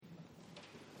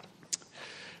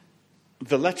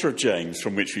The letter of James,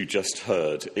 from which you just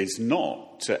heard, is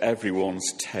not to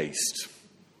everyone's taste.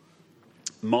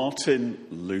 Martin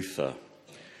Luther,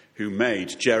 who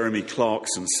made Jeremy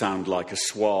Clarkson sound like a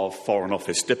suave Foreign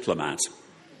Office diplomat,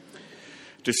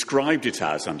 described it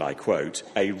as, and I quote,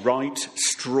 a right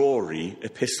strawy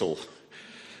epistle,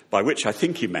 by which I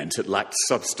think he meant it lacked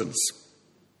substance.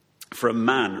 For a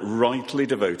man rightly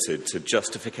devoted to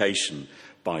justification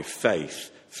by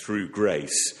faith through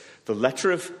grace, the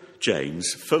letter of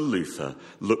James, for Luther,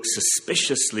 looks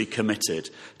suspiciously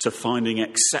committed to finding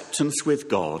acceptance with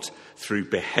God through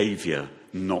behaviour,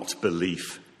 not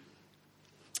belief.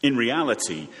 In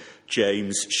reality,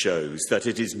 James shows that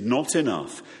it is not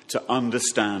enough to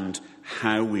understand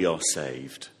how we are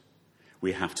saved.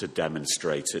 We have to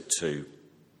demonstrate it too.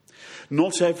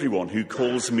 Not everyone who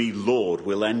calls me Lord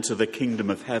will enter the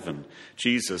kingdom of heaven,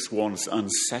 Jesus once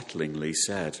unsettlingly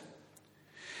said.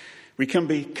 We can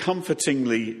be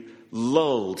comfortingly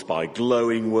lulled by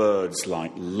glowing words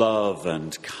like love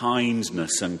and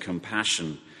kindness and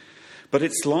compassion. But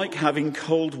it's like having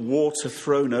cold water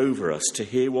thrown over us to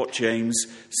hear what James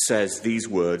says these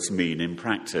words mean in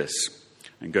practice.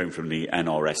 I'm going from the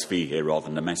NRSV here rather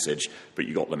than the Message, but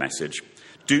you got the message.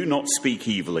 Do not speak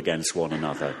evil against one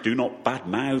another. Do not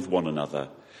badmouth one another.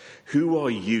 Who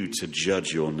are you to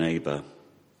judge your neighbour?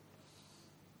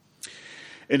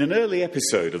 In an early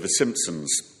episode of The Simpsons,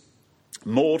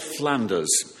 Maud Flanders,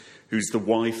 who's the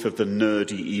wife of the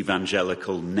nerdy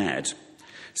evangelical Ned,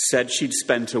 said she'd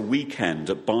spent a weekend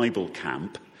at Bible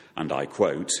camp, and I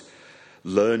quote,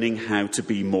 learning how to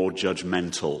be more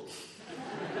judgmental.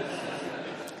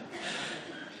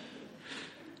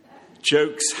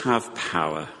 Jokes have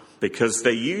power because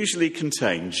they usually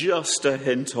contain just a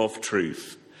hint of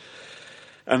truth.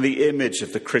 And the image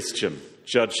of the Christian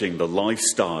judging the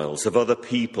lifestyles of other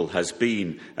people has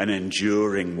been an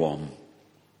enduring one.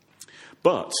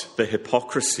 But the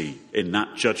hypocrisy in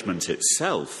that judgment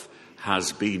itself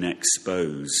has been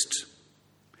exposed.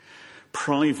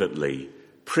 Privately,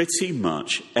 pretty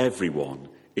much everyone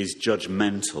is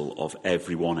judgmental of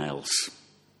everyone else.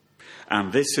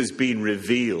 And this has been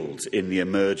revealed in the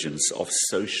emergence of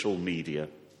social media,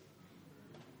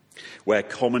 where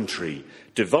commentary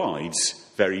divides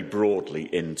very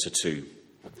broadly into two.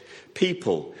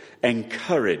 People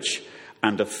encourage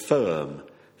and affirm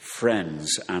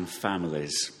friends and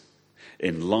families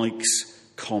in likes,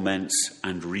 comments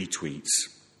and retweets,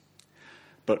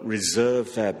 but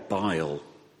reserve their bile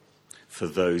for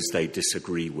those they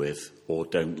disagree with or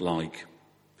don't like.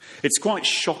 It's quite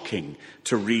shocking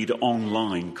to read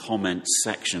online comment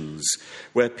sections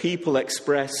where people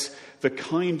express the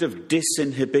kind of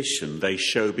disinhibition they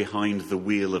show behind the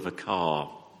wheel of a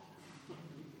car.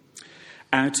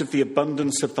 Out of the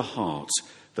abundance of the heart,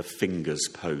 the fingers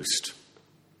post.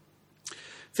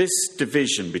 This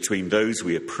division between those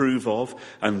we approve of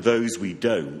and those we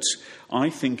don't, I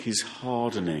think, is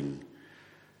hardening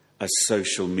as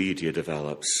social media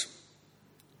develops.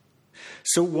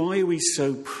 So why are we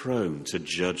so prone to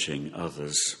judging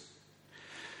others?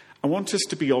 I want us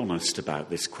to be honest about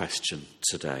this question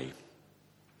today.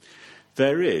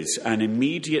 There is an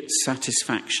immediate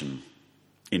satisfaction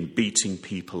in beating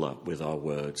people up with our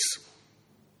words.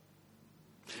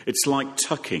 It's like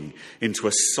tucking into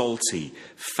a salty,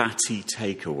 fatty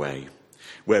takeaway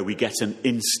where we get an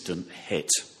instant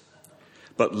hit,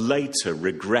 but later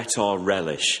regret our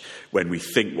relish when we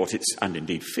think what it's, and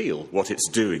indeed feel, what it's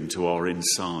doing to our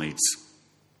insides.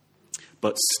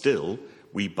 But still,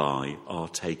 we buy our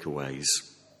takeaways.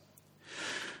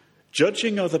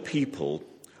 Judging other people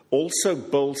also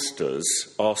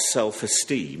bolsters our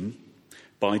self-esteem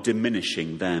by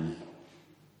diminishing them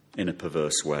in a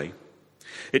perverse way.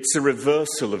 It's a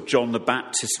reversal of John the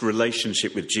Baptist's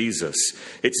relationship with Jesus.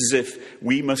 It's as if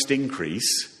we must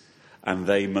increase and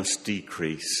they must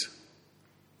decrease.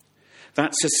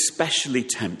 That's especially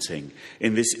tempting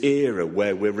in this era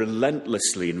where we're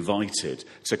relentlessly invited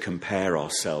to compare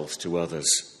ourselves to others.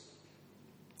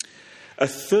 A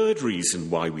third reason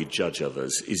why we judge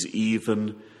others is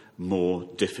even more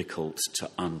difficult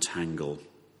to untangle.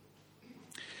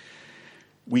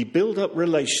 We build up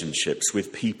relationships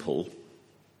with people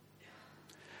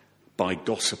by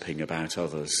gossiping about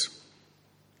others.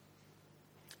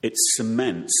 It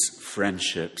cements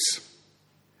friendships,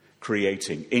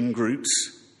 creating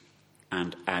in-groups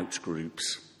and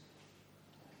out-groups.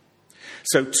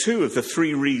 So 2 of the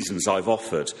 3 reasons I've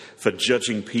offered for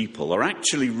judging people are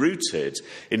actually rooted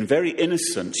in very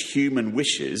innocent human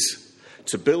wishes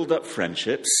to build up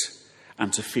friendships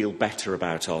and to feel better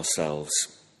about ourselves,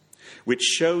 which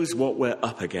shows what we're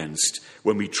up against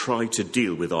when we try to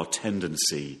deal with our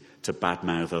tendency to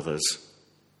badmouth others.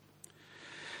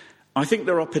 I think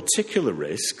there are particular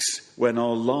risks when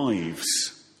our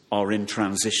lives are in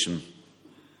transition.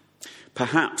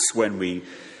 Perhaps when we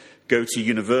go to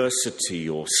university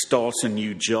or start a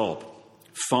new job,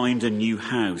 find a new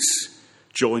house,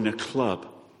 join a club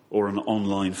or an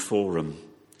online forum.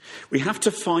 We have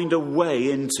to find a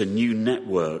way into new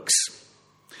networks.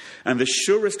 And the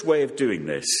surest way of doing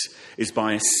this is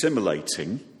by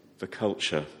assimilating the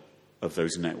culture of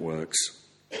those networks.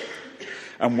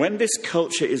 And when this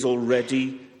culture is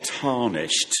already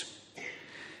tarnished,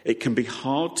 it can be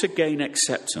hard to gain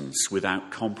acceptance without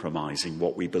compromising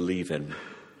what we believe in.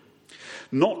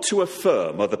 Not to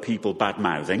affirm other people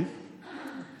bad-mouthing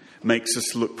makes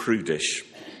us look prudish,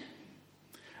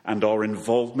 and our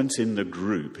involvement in the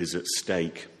group is at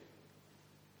stake.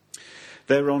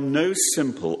 There are no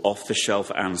simple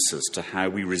off-the-shelf answers to how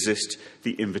we resist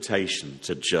the invitation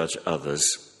to judge others.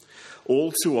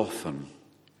 All too often,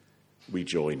 we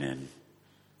join in.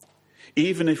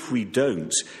 Even if we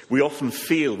don't, we often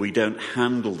feel we don't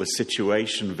handle the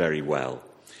situation very well.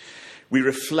 We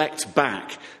reflect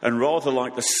back, and rather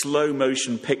like the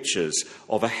slow-motion pictures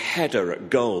of a header at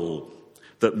goal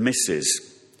that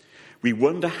misses, we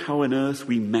wonder how on earth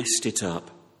we messed it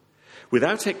up,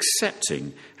 without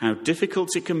accepting how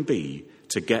difficult it can be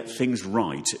to get things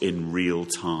right in real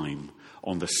time,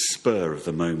 on the spur of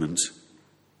the moment.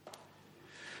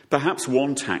 Perhaps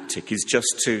one tactic is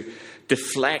just to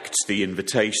deflect the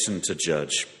invitation to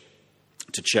judge,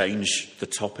 to change the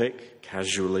topic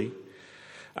casually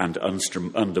and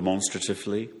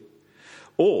undemonstratively,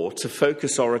 or to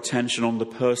focus our attention on the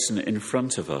person in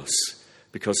front of us,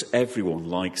 because everyone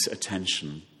likes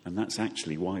attention, and that's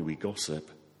actually why we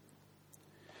gossip.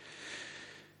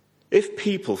 If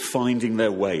people finding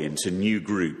their way into new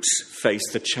groups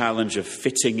face the challenge of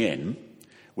fitting in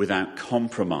without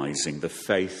compromising the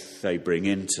faith they bring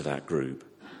into that group,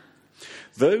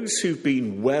 those who've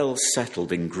been well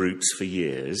settled in groups for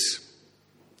years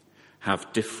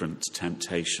have different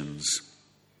temptations.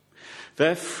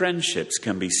 Their friendships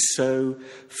can be so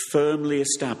firmly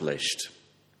established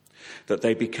that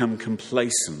they become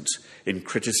complacent in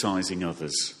criticizing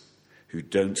others who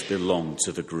don't belong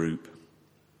to the group.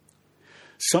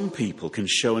 Some people can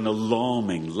show an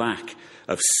alarming lack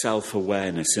of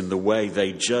self-awareness in the way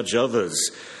they judge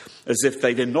others, as if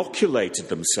they'd inoculated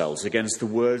themselves against the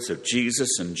words of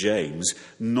Jesus and James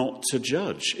not to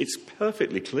judge. It's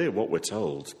perfectly clear what we're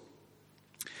told.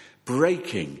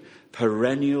 Breaking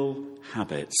perennial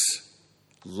habits,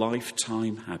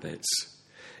 lifetime habits,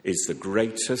 is the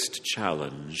greatest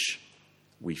challenge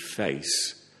we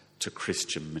face to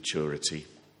Christian maturity.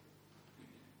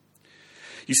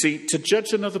 You see, to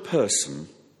judge another person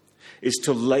is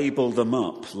to label them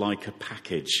up like a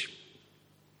package.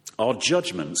 Our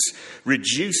judgments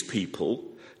reduce people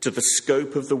to the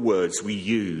scope of the words we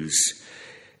use,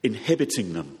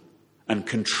 inhibiting them and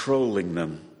controlling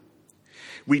them.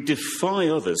 We defy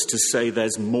others to say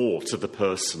there's more to the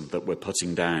person that we're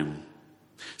putting down.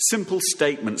 Simple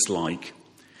statements like,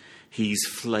 he's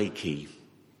flaky,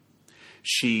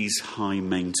 she's high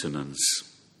maintenance,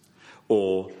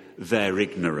 or they're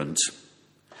ignorant,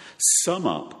 sum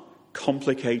up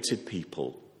complicated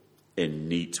people in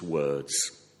neat words.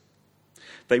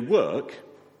 They work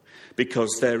because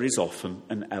there is often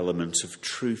an element of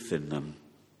truth in them.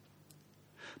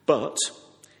 But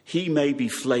he may be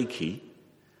flaky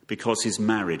because his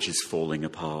marriage is falling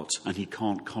apart and he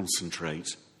can't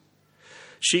concentrate.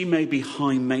 She may be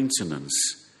high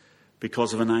maintenance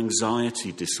because of an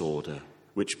anxiety disorder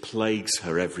which plagues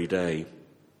her every day.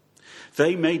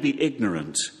 They may be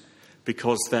ignorant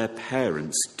because their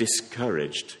parents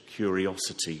discouraged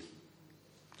curiosity.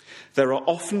 There are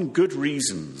often good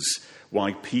reasons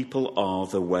why people are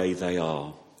the way they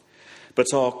are,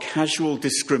 but our casual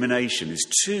discrimination is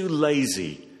too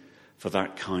lazy for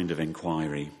that kind of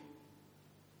inquiry.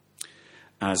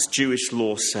 As Jewish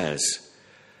law says,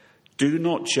 do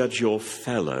not judge your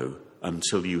fellow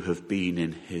until you have been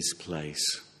in his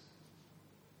place.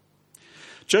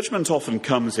 Judgment often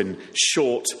comes in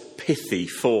short, pithy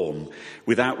form,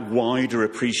 without wider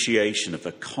appreciation of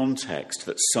the context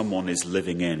that someone is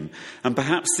living in. And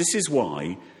perhaps this is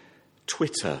why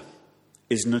Twitter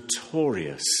is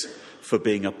notorious for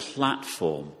being a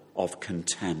platform of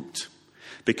contempt,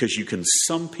 because you can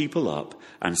sum people up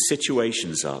and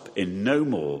situations up in no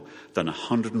more than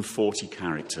 140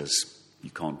 characters.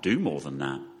 You can't do more than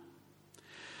that.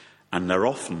 And they're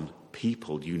often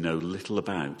people you know little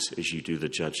about as you do the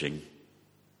judging.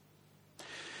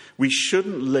 We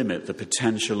shouldn't limit the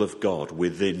potential of God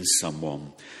within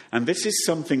someone. And this is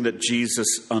something that Jesus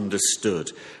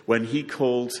understood when he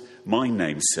called my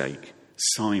namesake,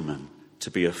 Simon, to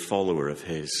be a follower of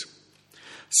his.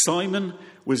 Simon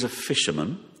was a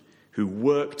fisherman who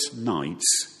worked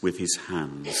nights with his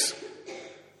hands.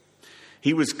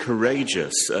 He was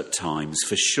courageous at times,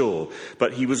 for sure,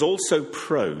 but he was also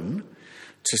prone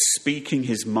to speaking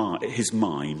his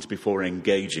mind before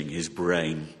engaging his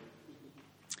brain.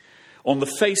 On the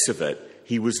face of it,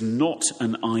 he was not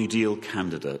an ideal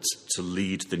candidate to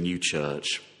lead the new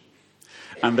church.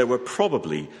 And there were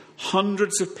probably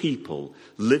hundreds of people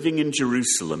living in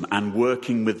Jerusalem and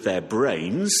working with their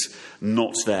brains,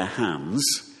 not their hands,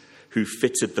 who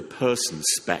fitted the person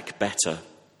spec better.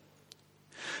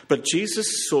 But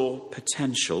Jesus saw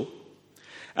potential,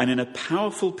 and in a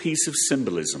powerful piece of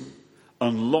symbolism,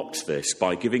 unlocked this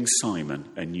by giving Simon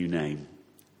a new name: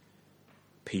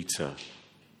 Peter,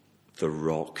 the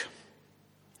Rock.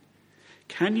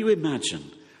 Can you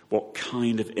imagine what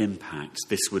kind of impact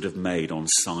this would have made on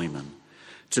Simon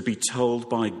to be told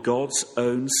by God's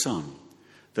own Son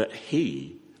that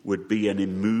he would be an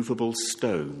immovable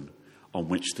stone on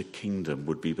which the kingdom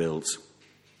would be built?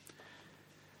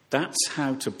 That's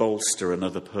how to bolster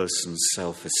another person's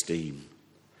self-esteem,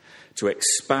 to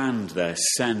expand their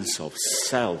sense of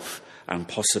self and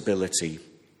possibility.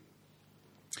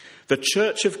 The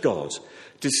Church of God,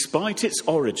 despite its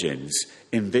origins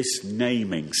in this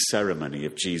naming ceremony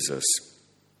of Jesus,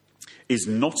 is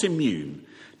not immune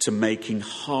to making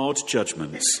hard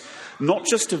judgments, not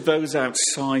just of those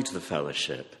outside the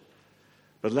fellowship,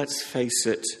 but let's face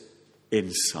it,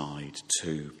 inside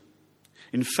too.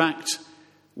 In fact,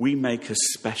 we make a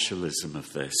specialism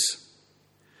of this.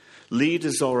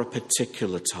 Leaders are a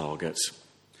particular target,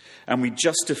 and we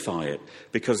justify it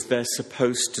because they're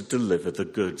supposed to deliver the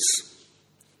goods.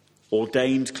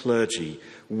 Ordained clergy,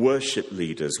 worship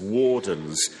leaders,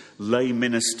 wardens, lay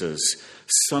ministers,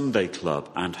 Sunday club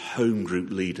and home group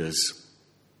leaders.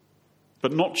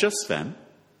 But not just them,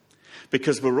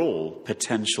 because we're all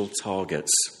potential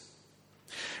targets.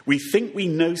 We think we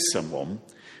know someone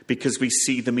because we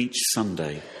see them each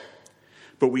Sunday,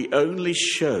 but we only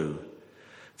show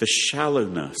the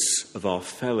shallowness of our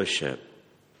fellowship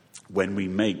when we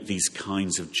make these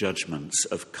kinds of judgments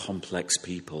of complex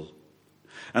people.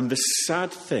 And the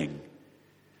sad thing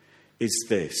is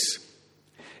this: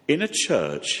 in a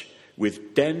church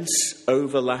with dense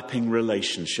overlapping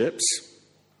relationships,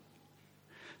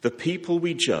 the people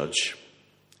we judge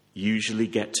usually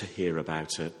get to hear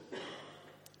about it,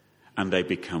 and they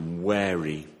become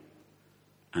wary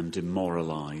and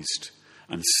demoralized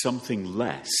and something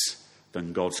less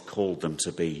than God's called them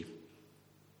to be.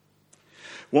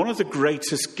 One of the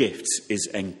greatest gifts is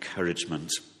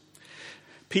encouragement.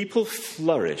 People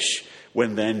flourish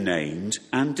when they're named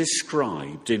and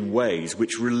described in ways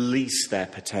which release their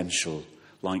potential,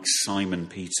 like Simon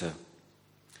Peter.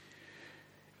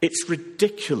 It's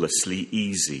ridiculously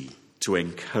easy to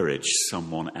encourage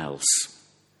someone else,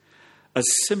 as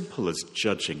simple as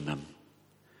judging them,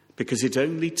 because it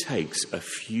only takes a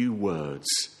few words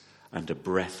and a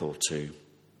breath or two.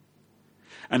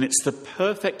 And it's the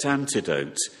perfect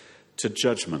antidote to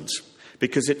judgment,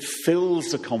 because it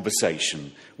fills the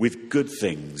conversation with good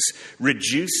things,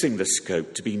 reducing the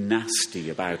scope to be nasty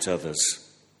about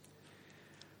others.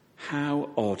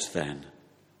 How odd, then,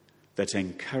 that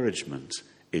encouragement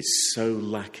is so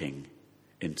lacking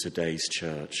in today's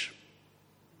church.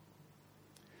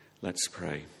 Let's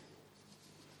pray.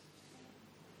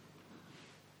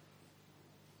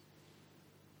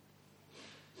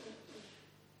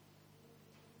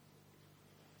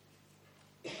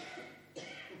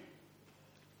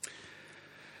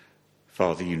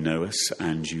 Father, you know us,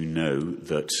 and you know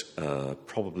that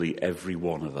probably every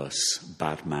one of us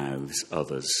badmouths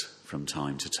others from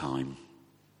time to time.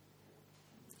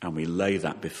 And we lay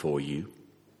that before you,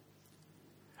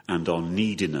 and our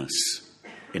neediness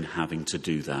in having to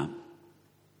do that.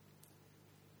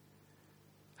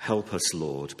 Help us,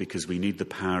 Lord, because we need the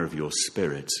power of your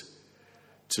Spirit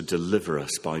to deliver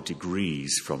us by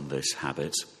degrees from this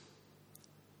habit.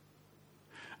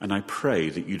 And I pray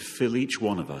that you'd fill each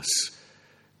one of us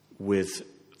with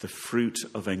the fruit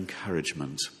of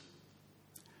encouragement,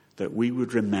 that we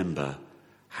would remember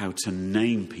how to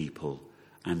name people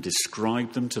and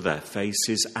describe them to their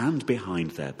faces and behind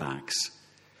their backs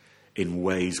in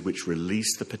ways which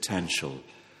release the potential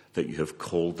that you have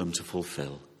called them to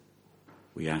fulfill.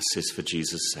 We ask this for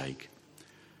Jesus' sake.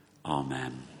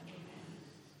 Amen.